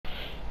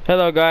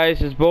Hello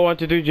guys, it's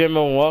Bo122 Jim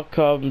and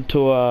welcome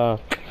to I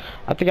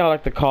think I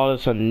like to call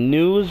this a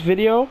news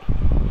video.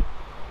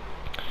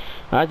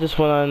 I just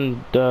went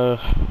on the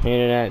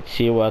internet to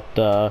see what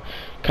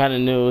kind of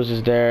news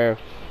is there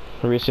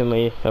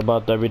recently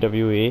about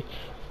WWE.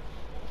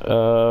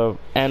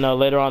 And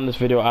later on in this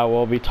video I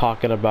will be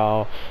talking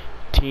about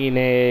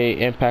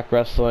TNA Impact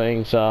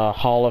Wrestling's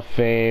Hall of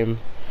Fame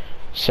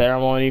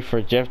ceremony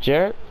for Jeff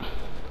Jarrett.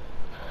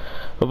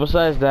 But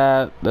besides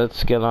that,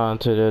 let's get on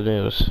to the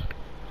news.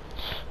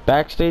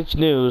 Backstage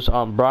news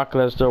on Brock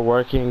Lesnar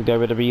working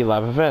WWE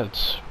live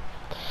events.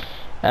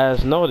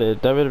 As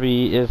noted,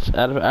 WWE is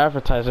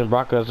advertising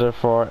Brock Lesnar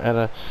for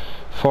an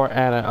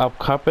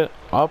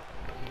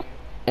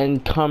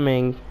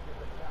upcoming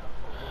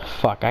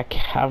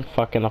I'm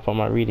fucking up on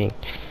my reading.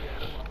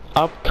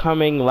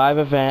 Upcoming live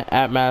event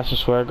at Madison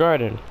Square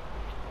Garden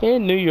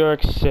in New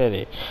York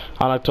City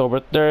on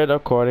October 3rd,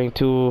 according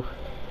to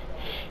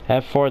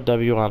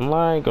F4W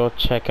Online. Go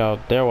check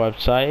out their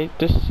website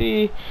to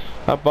see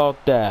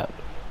about that.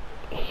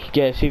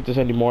 Yeah, see if there's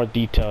any more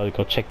detail.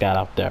 Go check that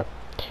out there.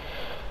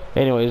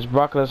 Anyways,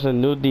 Brock Lesnar's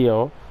new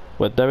deal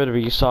with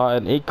WWE saw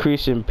an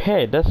increase in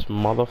pay. This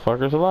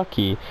motherfucker's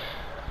lucky.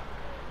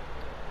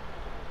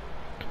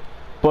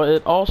 But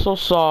it also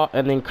saw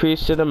an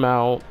increase in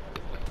amount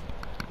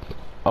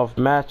of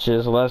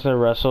matches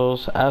Lesnar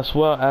wrestles, as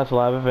well as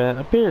live event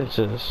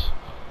appearances.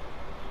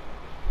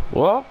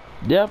 Well,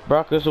 yep,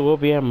 Brock Lesnar will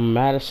be at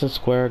Madison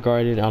Square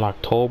Garden on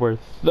October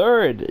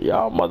 3rd.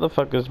 Y'all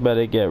motherfuckers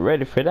better get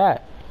ready for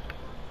that.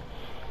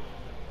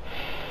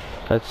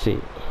 Let's see.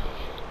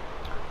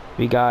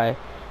 We got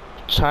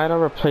China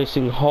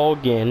replacing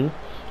Hogan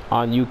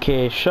on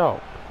UK show.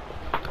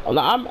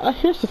 Now,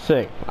 here's the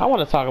thing. I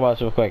want to talk about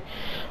this real quick.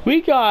 We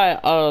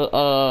got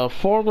a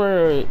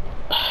former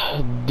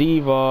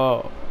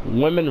diva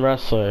women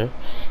wrestler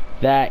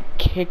that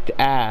kicked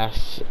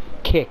ass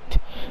in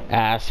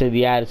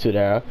the Attitude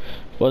Era,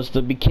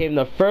 became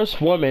the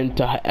first woman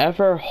to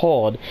ever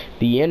hold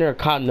the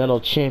Intercontinental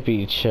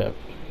Championship,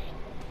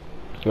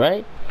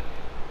 right?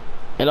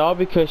 And all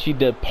because she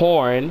did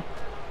porn.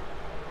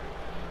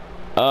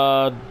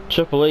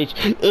 Triple H,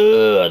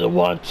 I don't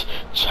want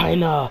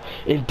China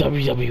in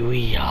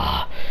WWE.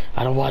 I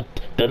don't want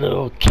the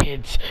little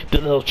kids,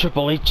 the little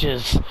Triple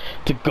H's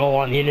to go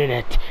on the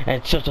internet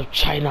and search up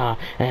China,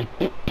 and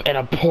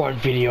a porn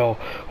video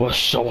will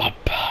show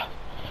up.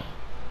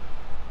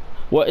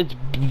 Well, it's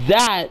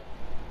that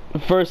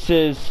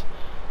versus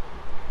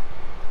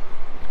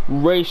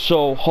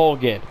Rachel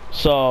Hogan.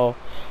 So,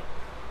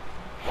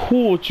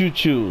 who would you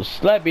choose?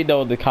 Let me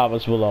know in the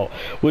comments below.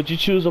 Would you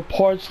choose a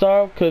porn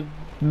star who could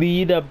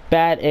lead a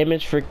bad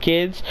image for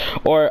kids,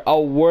 or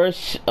a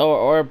worse,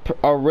 or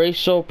a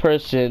racial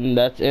person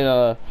that's in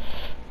a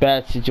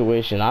bad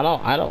situation? I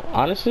don't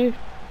honestly,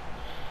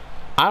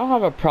 I don't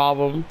have a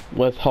problem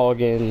with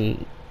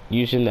Hogan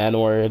using the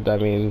N-word. I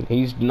mean,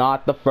 he's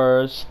not the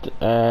first,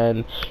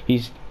 and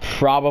he's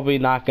probably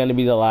not going to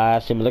be the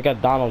last. I mean, look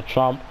at Donald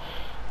Trump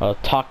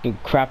talking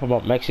crap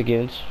about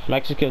Mexicans.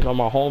 Mexicans are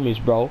my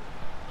homies, bro.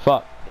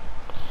 Fuck.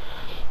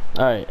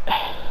 Alright.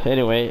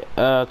 Anyway,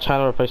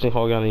 China replacing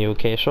Hogan on the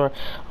UK. Sure.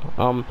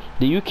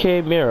 The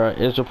UK Mirror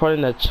is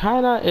reporting that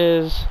China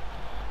is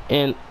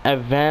in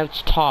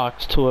advanced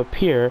talks to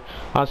appear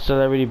on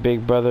Celebrity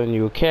Big Brother in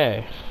the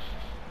UK.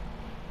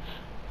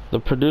 The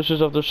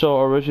producers of the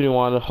show originally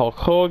wanted Hulk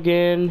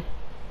Hogan,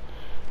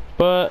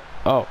 but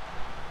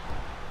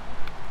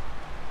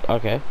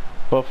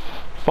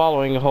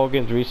following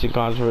Hogan's recent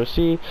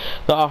controversy,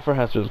 the offer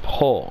has been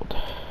pulled.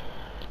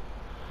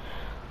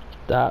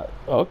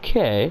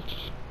 Okay.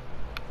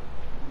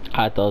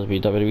 I thought it would be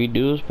WWE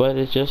news, but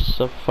it's just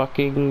a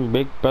fucking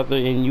Big Brother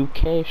in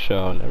UK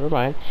show. Never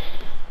mind.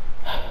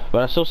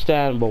 But I still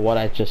stand by what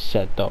I just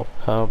said, though.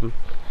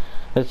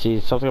 Let's see,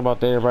 something about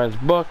Daniel Bryan's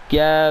book.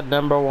 Yeah,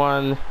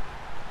 #1.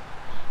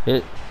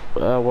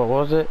 What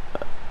was it?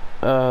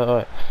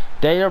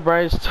 Daniel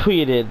Bryan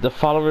tweeted the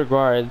following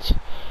regards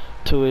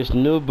to his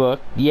new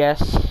book.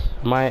 Yes,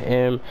 my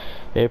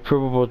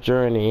improvable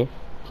journey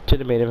to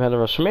the main event of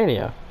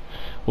WrestleMania,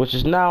 which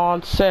is now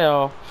on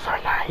sale for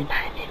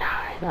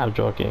 $9.99. I'm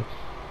joking.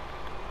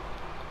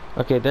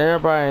 Okay, Daniel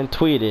Bryan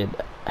tweeted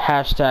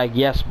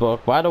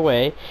 #YesBook. By the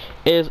way,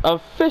 is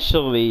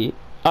officially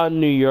a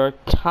New York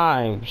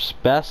Times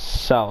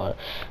bestseller.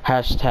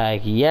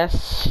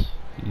 #yes.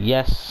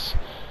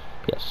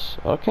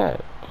 Okay.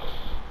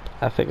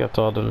 I think that's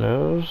all the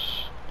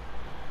news.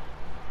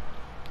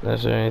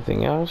 Is there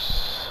anything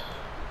else?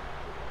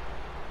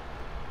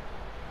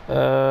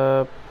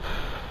 Nope.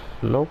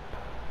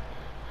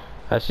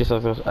 I see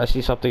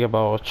something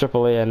about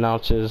AAA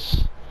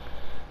announces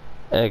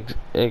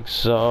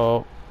exotics.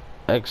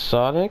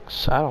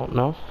 I don't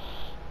know.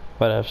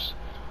 Whatevs.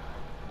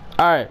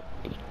 Alright.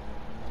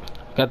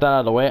 Got that out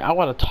of the way. I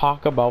want to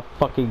talk about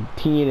fucking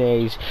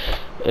TNA's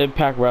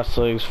Impact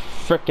Wrestling's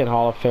freaking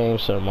Hall of Fame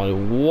ceremony.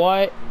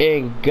 What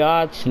in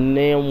God's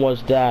name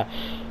was that?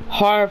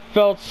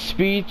 Heartfelt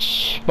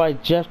speech by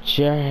Jeff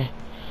Jarrett,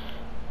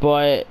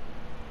 but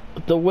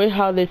the way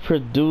how they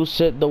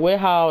produce it, the way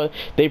how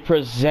they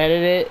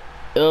presented it,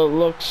 it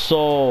looks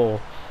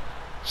so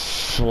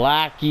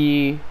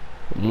slacky,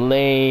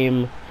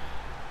 lame.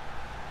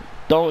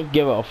 Don't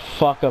give a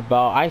fuck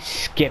about. I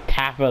skipped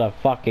half of the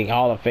fucking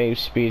Hall of Fame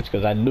speech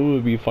because I knew it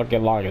would be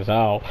fucking long as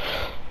hell.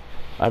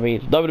 I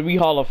mean, WWE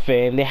Hall of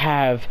Fame, they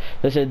have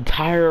this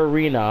entire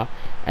arena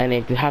and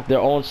they have their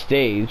own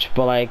stage,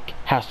 but like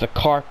has the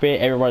carpet,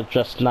 everyone's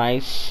dressed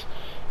nice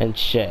and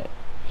shit.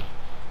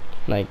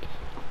 Like,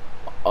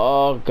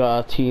 oh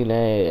god,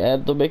 TNA,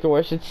 and to make it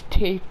worse, it's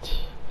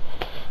taped.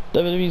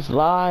 WWE's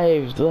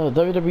live.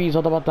 WWE's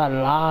all about that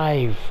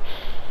live.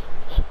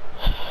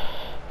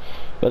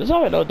 But that's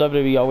how I know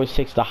WWE always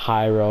takes the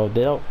high road.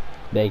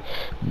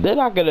 They're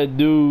not gonna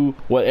do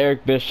what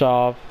Eric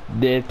Bischoff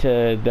did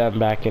to them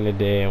back in the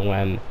day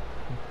when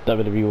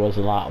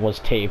WWE was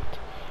taped.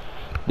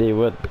 They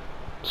would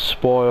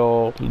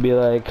spoil, be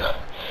like,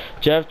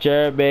 Jeff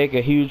Jarrett make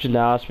a huge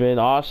announcement.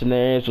 Austin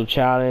Aries will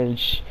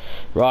challenge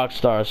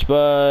Rockstar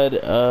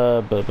Spud.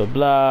 Blah blah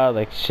blah,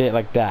 like shit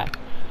like that.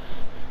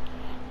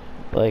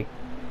 Like,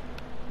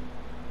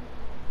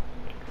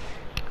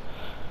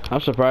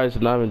 I'm surprised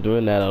they're not even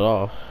doing that at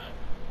all.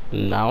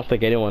 And I don't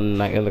think anyone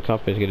like in the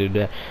company is gonna do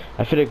that.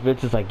 I feel like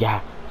Vince is like,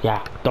 yeah,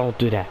 don't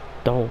do that.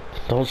 Don't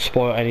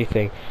spoil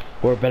anything.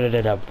 We're better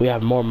than them. We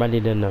have more money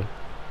than them.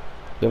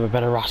 We have a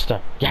better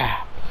roster.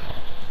 Yeah.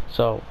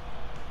 So,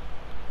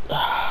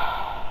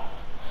 all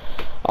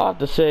I have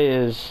to say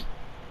is,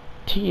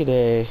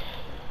 TNA,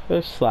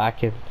 they're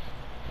slacking.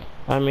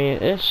 I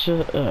mean, it's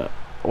just,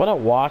 when I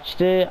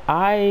watched it,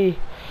 everybody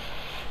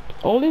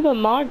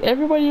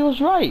was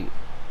right.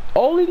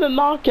 Only the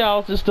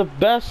knockouts is the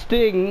best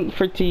thing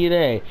for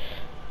TNA.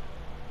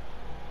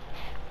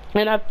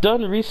 And I've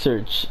done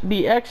research.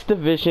 The X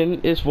division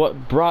is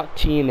what brought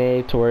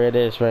TNA to where it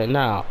is right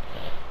now.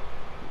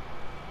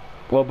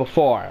 Well,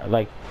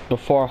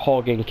 before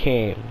Hogan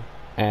came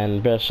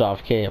and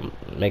Bischoff came,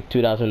 like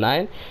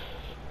 2009,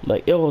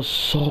 like it was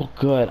so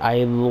good.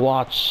 I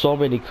watched so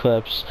many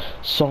clips,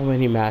 so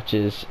many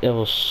matches. It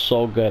was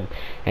so good.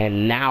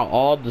 And now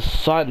all of a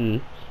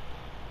sudden,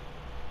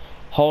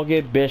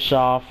 Hogan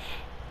Bischoff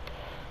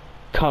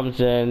comes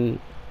in,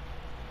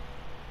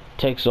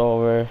 takes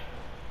over.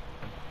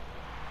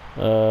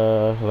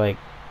 Like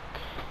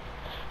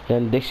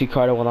then Dixie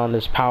Carter went on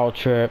this power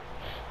trip,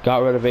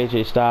 got rid of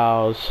AJ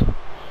Styles.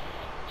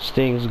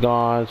 Sting's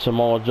gone.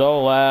 Samoa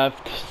Joe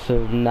left.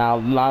 So now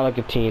look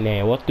at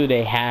TNA. What do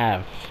they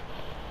have?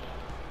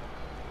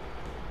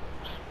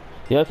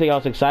 The other thing I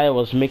was excited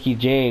was Mickie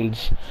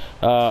James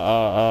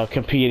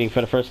competing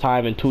for the first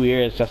time in 2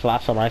 years. That's the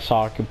last time I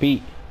saw her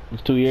compete.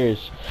 It's 2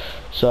 years.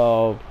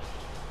 So,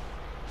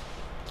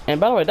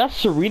 and by the way, that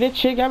Serena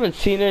chick, I haven't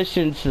seen her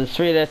since the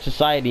Straight Edge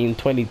Society in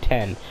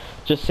 2010.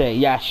 Just saying,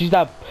 yeah, she's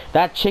that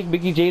chick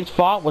Mickie James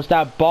fought was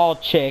that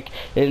bald chick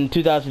in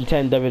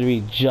 2010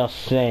 WWE. Just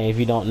saying, if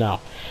you don't know.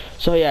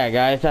 So yeah,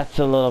 guys, that's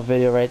a little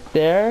video right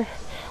there.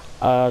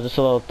 Just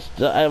a little,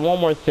 and one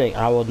more thing,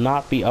 I will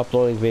not be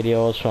uploading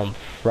videos from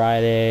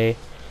Friday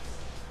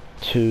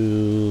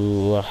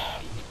to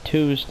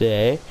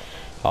Tuesday,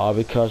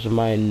 because of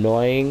my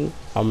annoying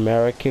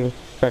American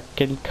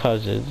frickin'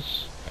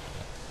 cousins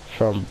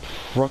from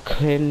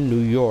Brooklyn, New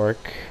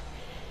York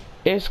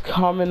is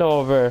coming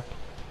over.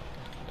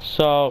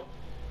 So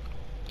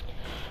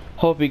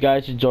hope you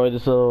guys enjoyed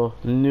this little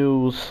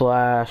news /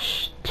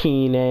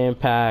 TNA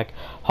Impact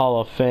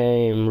Hall of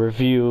Fame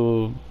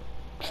review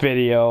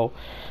video,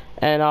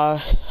 and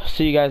I'll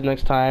see you guys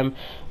next time.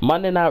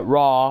 Monday Night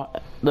Raw,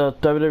 the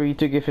WWE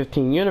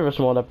 2K15 Universe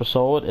Mode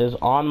episode, is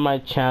on my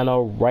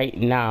channel right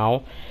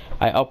now.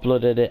 I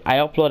uploaded it. I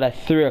upload at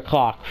 3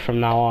 o'clock from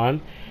now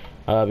on.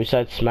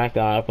 Besides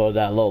SmackDown, I upload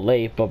that a little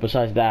late, but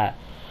besides that,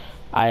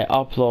 I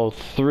upload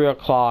 3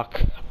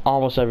 o'clock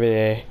almost every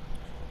day.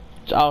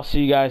 So I'll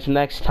see you guys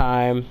next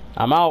time.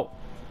 I'm out.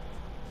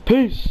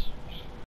 Peace.